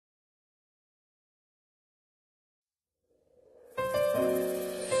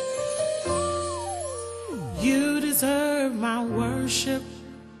my worship.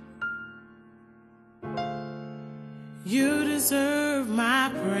 You deserve my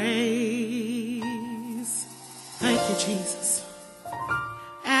praise. Thank you, Jesus.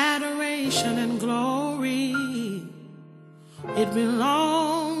 Adoration and glory, it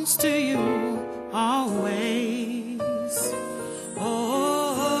belongs to you always.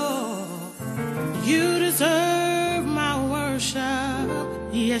 Oh, you deserve my worship.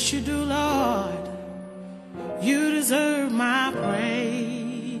 Yes, you do, Lord. You deserve my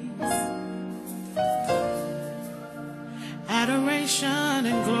praise. Adoration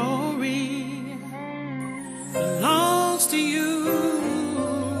and glory belongs to you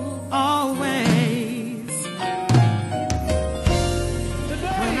always.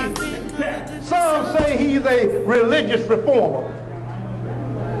 Some say he's a religious reformer.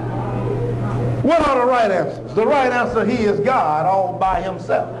 What are the right answers? The right answer, he is God all by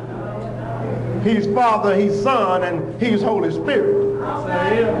himself. He's Father, he's Son, and he's Holy Spirit.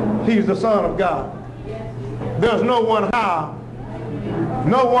 He's the Son of God. There's no one higher,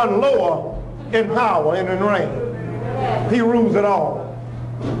 no one lower in power and in reign. He rules it all.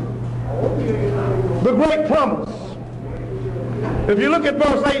 The great promise. If you look at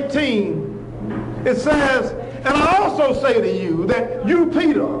verse 18, it says, and I also say to you that you,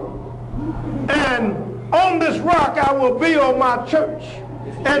 Peter, and on this rock I will build my church,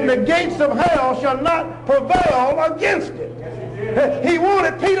 and the gates of hell shall not prevail against it. He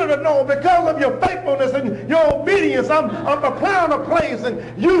wanted Peter to know, because of your faithfulness and your obedience, I'm preparing a place,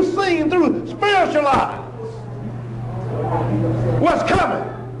 and you've seen through spiritual eyes what's coming.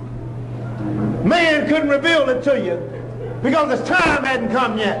 Man couldn't reveal it to you because his time hadn't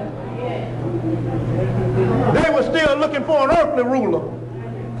come yet. They were still looking for an earthly ruler.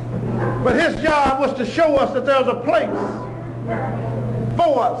 But his job was to show us that there's a place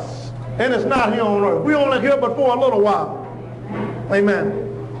for us, and it's not here on earth. We're only here but for a little while. Amen.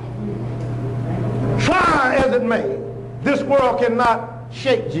 Try as it may, this world cannot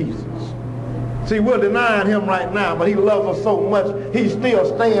shake Jesus. See, we're denying him right now, but he loves us so much, he's still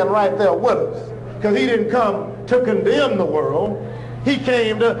staying right there with us. Because he didn't come to condemn the world, he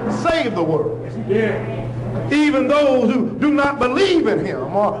came to save the world. Yeah. Even those who do not believe in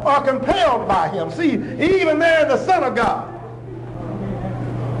him or are compelled by him. See, even there the Son of God,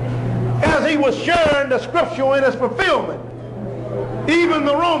 as he was sharing the scripture in its fulfillment, even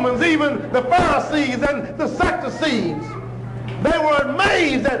the Romans, even the Pharisees and the Sadducees, they were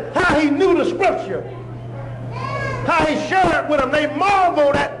amazed at how he knew the scripture, how he shared with them. They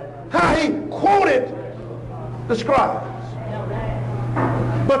marveled at how he quoted the scribes.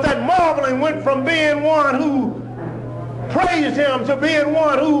 But that marveling went from being one who praised him to being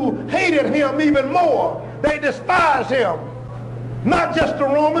one who hated him even more. They despised him. Not just the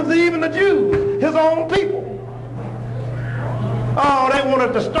Romans, even the Jews, his own people. Oh, they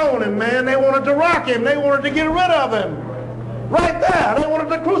wanted to stone him, man. They wanted to rock him. They wanted to get rid of him. Right there. They wanted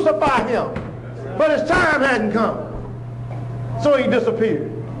to crucify him. But his time hadn't come. So he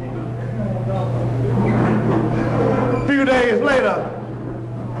disappeared. A few days later,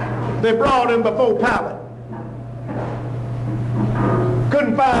 they brought him before Pilate.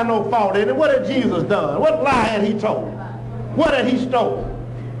 Couldn't find no fault in it. What had Jesus done? What lie had he told? What had he stolen?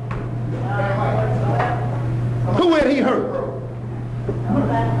 Who had he hurt?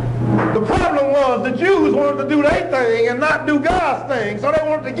 The problem was the Jews wanted to do their thing and not do God's thing, so they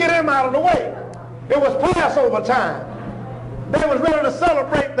wanted to get him out of the way. It was Passover time. They was ready to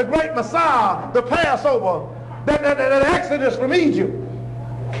celebrate the great Messiah, the Passover, that exodus from Egypt.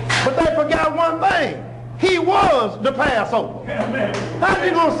 But they forgot one thing. He was the Passover. How are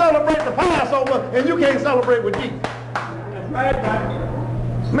you going to celebrate the Passover and you can't celebrate with Jesus?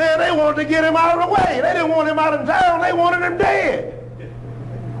 Man, they wanted to get him out of the way. They didn't want him out of town. They wanted him dead.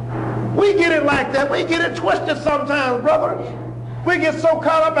 We get it like that. We get it twisted sometimes, brothers. We get so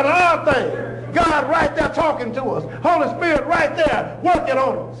caught up in our thing. God right there talking to us. Holy Spirit right there working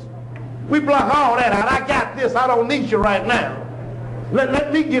on us. We block all that out. I got this. I don't need you right now.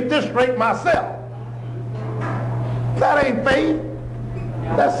 Let me get this straight myself. That ain't faith.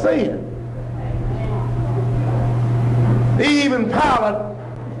 That's sin. Even Pilate,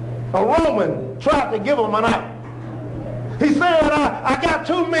 a Roman, tried to give him an out. He said, I got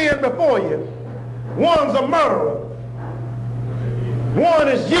two men before you. One's a murderer. One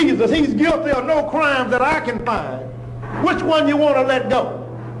is Jesus. He's guilty of no crimes that I can find. Which one you want to let go?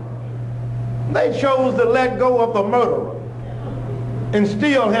 They chose to let go of the murderer and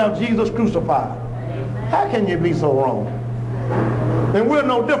still have Jesus crucified. How can you be so wrong? And we're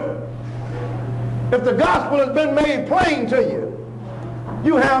no different. If the gospel has been made plain to you,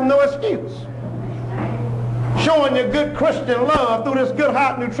 you have no excuse. showing you good Christian love through this good,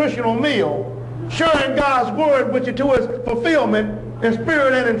 hot, nutritional meal, sharing God's word with you to its fulfillment in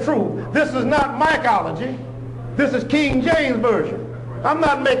spirit and in truth. This is not mycology. This is King James Version. I'm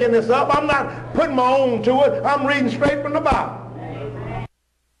not making this up. I'm not putting my own to it. I'm reading straight from the Bible.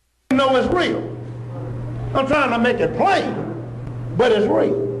 You know it's real. I'm trying to make it plain, but it's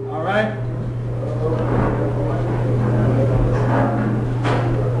real. All right.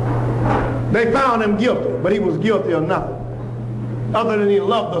 They found him guilty, but he was guilty of nothing, other than he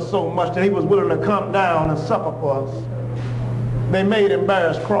loved us so much that he was willing to come down and suffer for us. They made him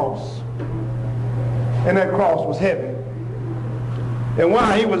bear his cross, and that cross was heavy. And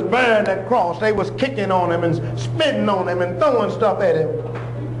while he was bearing that cross, they was kicking on him and spitting on him and throwing stuff at him.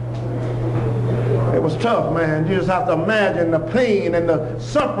 It was tough, man. You just have to imagine the pain and the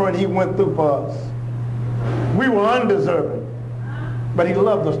suffering he went through for us. We were undeserving, but he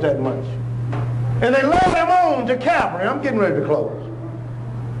loved us that much. And they led him on to Calvary. I'm getting ready to close.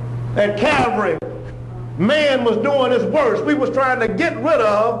 At Calvary, man was doing his worst. We was trying to get rid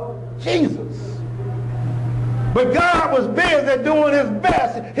of Jesus. But God was busy doing his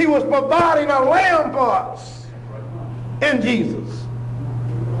best. He was providing a lamb for us in Jesus.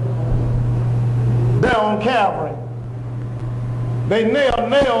 There on Calvary, they nailed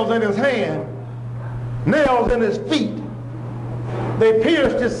nails in his hand, nails in his feet. They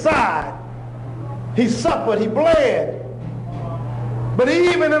pierced his side. He suffered, he bled. But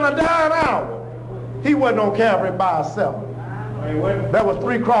even in a dying hour, he wasn't on Calvary by himself. There was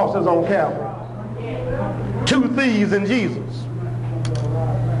 3 crosses on Calvary. 2 thieves and Jesus.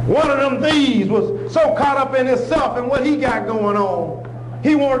 One of them thieves was so caught up in himself and what he got going on,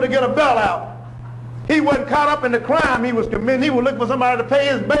 he wanted to get a bail out. He wasn't caught up in the crime he was committing. He was looking for somebody to pay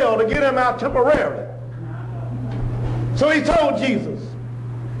his bail to get him out temporarily. So he told Jesus,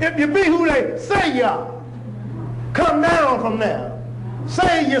 if you be who they say you are, come down from there.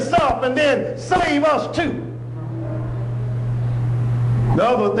 Save yourself and then save us too. The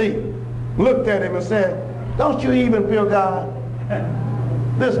other thief looked at him and said, don't you even fear God?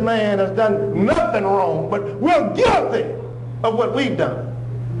 This man has done nothing wrong, but we're guilty of what we've done.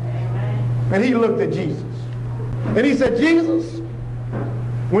 And he looked at Jesus. And he said, Jesus,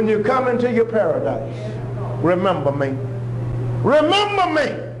 when you come into your paradise, remember me. Remember me.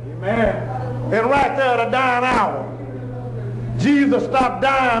 Amen. And right there at a dying hour, Jesus stopped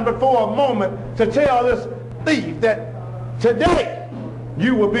dying before a moment to tell this thief that today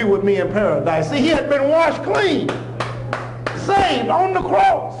you will be with me in paradise. See, he had been washed clean, saved on the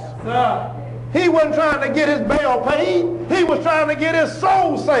cross. Sir. He wasn't trying to get his bail paid. He was trying to get his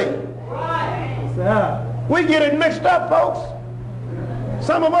soul saved. Sir. We get it mixed up, folks.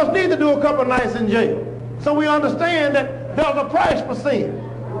 Some of us need to do a couple nights in jail so we understand that there's a price for sin.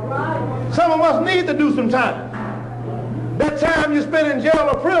 Some of us need to do some time. That time you spend in jail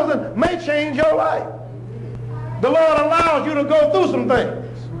or prison may change your life. The Lord allows you to go through some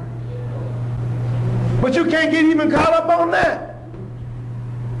things. But you can't get even caught up on that.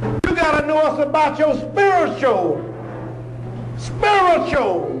 You got to know us about your spiritual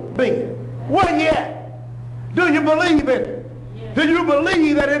being. Where you at? Do you believe in it? Do you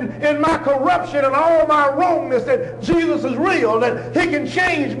believe that in my corruption and all my wrongness that Jesus is real, that he can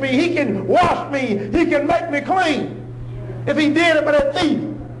change me, he can wash me, he can make me clean? If he did it for that thief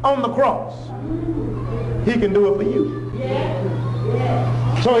on the cross, he can do it for you.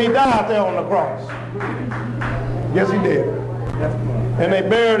 So he died there on the cross. Yes, he did. And they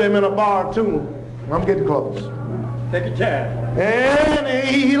buried him in a borrowed tomb. I'm getting close. Take a chance. And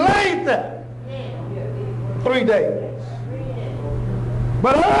he laid there 3 days.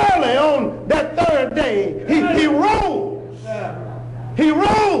 But early on that 3rd day, he rose. He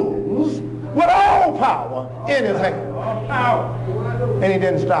rose with all power in his hand. And he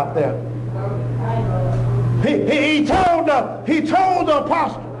didn't stop there. He told the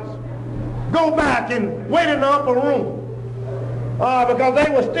apostles, go back and wait in the upper room. Because they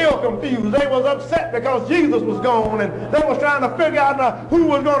were still confused. They was upset because Jesus was gone, and they was trying to figure out who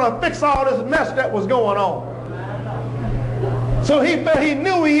was going to fix all this mess that was going on. So he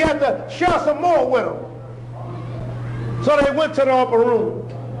knew he had to share some more with them. So they went to the upper room,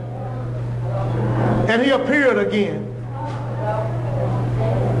 and he appeared again.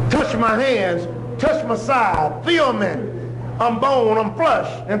 Touch my hands, touch my side, feel me. I'm bone, I'm flesh.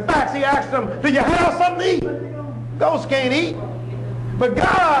 In fact, he asked them, do you have something to eat? Ghosts can't eat. But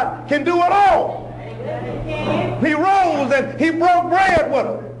God can do it all. He rose and he broke bread with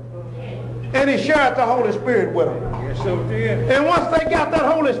them. And he shared the Holy Spirit with them. Yes, so did. And once they got that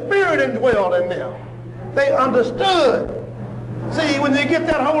Holy Spirit indwelled in them, they understood See, when you get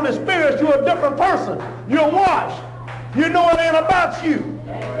that Holy Spirit, you're a different person. You're washed. You know it ain't about you.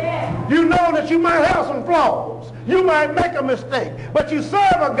 You know that you might have some flaws. You might make a mistake. But you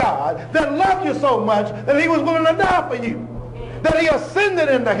serve a God that loved you so much that he was willing to die for you. That he ascended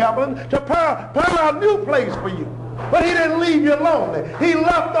into heaven to prepare a new place for you. But he didn't leave you lonely. He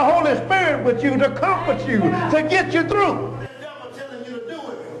left the Holy Spirit with you to comfort you, to get you through. The devil telling you to do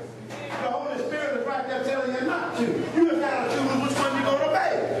it. The Holy Spirit is right there telling you not to. You just got to choose which one you're going to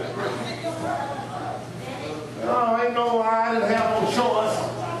obey. Oh, ain't no, I didn't have no choice.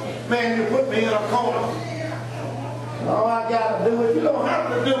 Man, you put me in a corner. All I got to do is, you don't have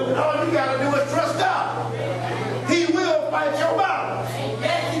to do it. All you got to do is trust God. He will fight your battle.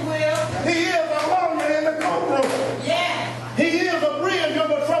 Yes, he will. He is a lawyer in the courtroom. Yes. He is a bridge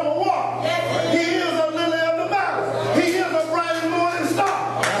over troubled water. Yes, he is a lily of the valley. He is a bright morning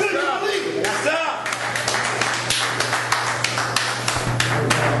star. Do you believe it? Yes,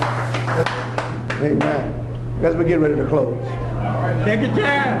 sir. Amen. As we get ready to close. Take your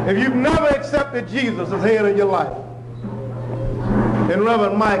time. If you've never accepted Jesus as head of your life, and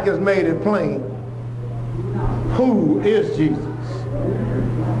Rev Mike has made it plain, who is Jesus?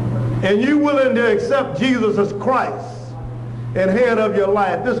 And you willing to accept Jesus as Christ and head of your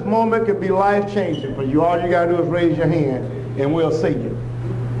life, this moment could be life-changing for you. All you got to do is raise your hand and we'll see you.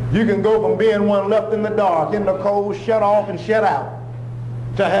 You can go from being one left in the dark, in the cold, shut off and shut out,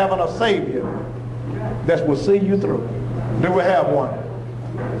 to having a Savior that will see you through. Do we have one?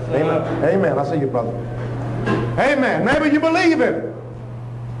 Amen. Amen. I see you, brother. Amen. Maybe you believe it,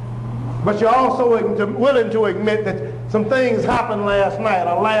 but you're also willing to admit that some things happened last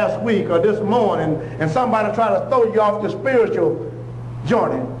night or last week or this morning, and somebody tried to throw you off the spiritual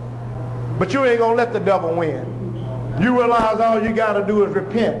journey. But you ain't going to let the devil win. You realize all you got to do is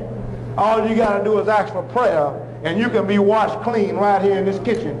repent. All you got to do is ask for prayer, and you can be washed clean right here in this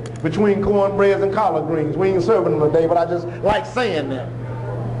kitchen between cornbreads and collard greens. We ain't serving them today, but I just like saying that,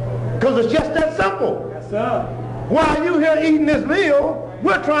 because it's just that simple. Yes, sir. While you here eating this meal,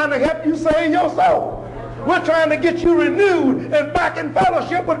 we're trying to help you save your soul. We're trying to get you renewed and back in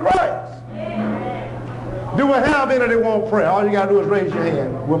fellowship with Christ. Do we have any that want prayer? All you got to do is raise your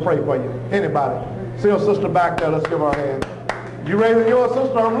hand. We'll pray for you. Anybody? See your sister back there. Let's give her a hand. You raising your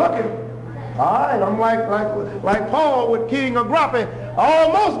sister? I'm looking. All right. I'm like Paul with King Agrippa. I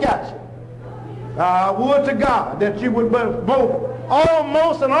almost got you. Would to God that you would both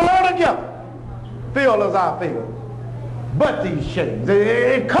almost and all together feel as I feel. But these shades,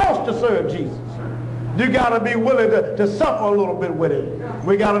 it costs to serve Jesus. You got to be willing to suffer a little bit with it.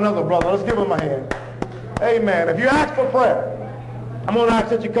 We got another brother. Let's give him a hand. Amen. If you ask for prayer, I'm going to ask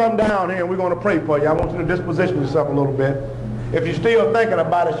that you come down here and we're going to pray for you. I want you to disposition yourself a little bit. If you're still thinking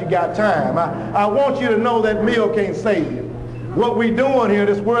about it, you got time. I want you to know that meal can't save you. What we're doing here,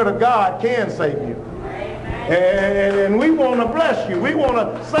 this word of God can save you. And we want to bless you. We want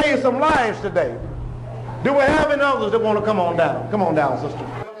to save some lives today. Do we have any others that want to come on down? Come on down, sister.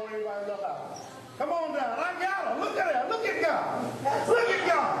 Come on down. I got her. Look at her. Look at God. Look at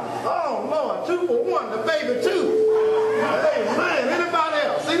God. Oh, Lord. 2 for 1. The baby 2. Amen. Anybody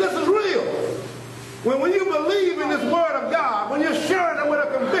else? See, this is real. When you believe in this word of God, when you're sharing it with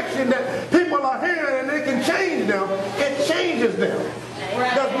a conviction that people are hearing and they can change them, it changes them.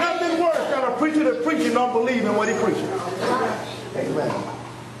 There's nothing worse than a preacher that's preaching don't believe in what he preaches. Amen.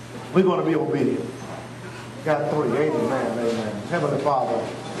 We're going to be obedient. Got 3. Amen. Amen. Heavenly Father,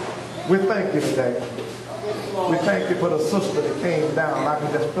 we thank you today. We thank you for the sister that came down. I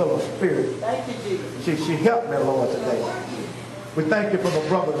can just feel her spirit. Thank you, Jesus. She helped me, Lord, today. We thank you for the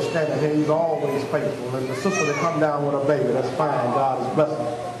brother that's standing here. He's always faithful. And the sister that come down with a baby, that's fine. God is blessing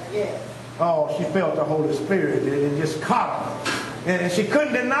her. Yes. Oh, she felt the Holy Spirit. It just caught her. And she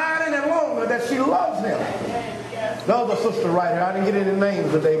couldn't deny it any longer that she loves him. The other sister right here, I didn't get any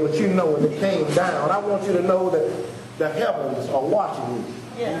names today, but you know when it came down. I want you to know that the heavens are watching you.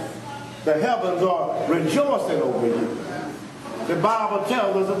 Yes. The heavens are rejoicing over you. The Bible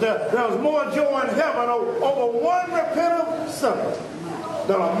tells us that there's more joy in heaven over one repentant sinner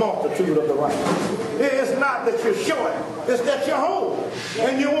than a multitude of the righteous. It's not that you're short, it's that you're whole.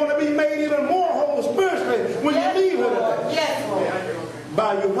 And you want to be made even more whole spiritually when you leave here today. Yes, Lord.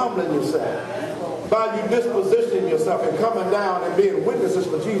 By you humbling yourself, by you dispositioning yourself and coming down and being witnesses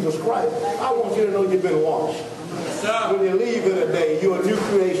for Jesus Christ. I want you to know you've been washed. When you leave here today, you're a new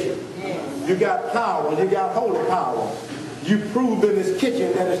creation. You got power, you got holy power. You proved in this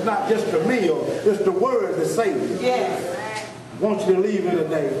kitchen that it's not just a meal, it's the word that saves you. Yes. I want you to leave here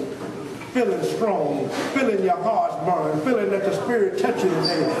today feeling strong, feeling your hearts burn, feeling that the Spirit touches you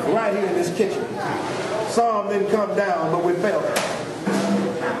today right here in this kitchen. Psalm didn't come down, but we felt it.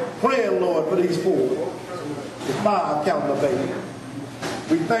 Praying, Lord, for these 4. The 5 counting the baby.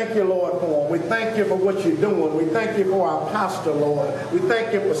 We thank you, Lord, for them. We thank you for what you're doing. We thank you for our pastor, Lord. We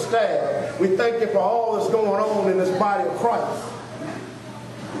thank you for staff. We thank you for all that's going on in this body of Christ.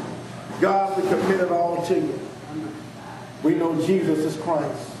 God, we commit it all to you. We know Jesus is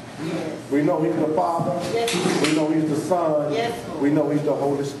Christ. Yes. We know he's the Father. Yes. We know he's the Son. Yes. We know he's the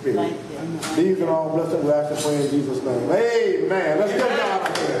Holy Spirit. These are all blessings we ask to pray in Jesus' name. Amen. Let's give God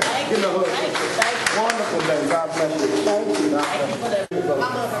a hand. Give the hood. Wonderful day. God bless you. Thank you. God bless you.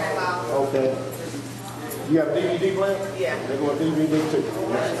 Okay. You got a DVD player? Yeah. They're going to DVD too.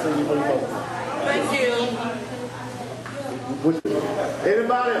 Thank you.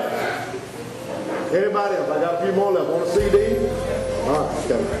 Anybody else? Anybody else? I got a few more left. Want a CD? All right.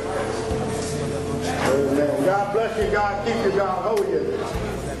 Okay. Amen. God bless you. God keep you. God hold you.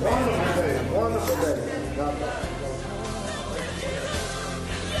 Wonderful day. Wonderful day. God bless you.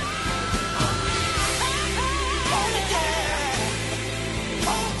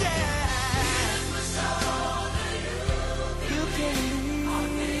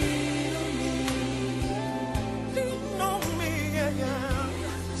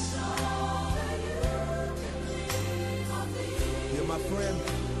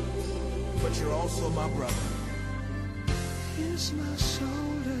 But you're also my brother. Here's my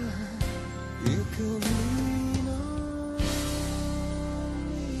shoulder. You could lean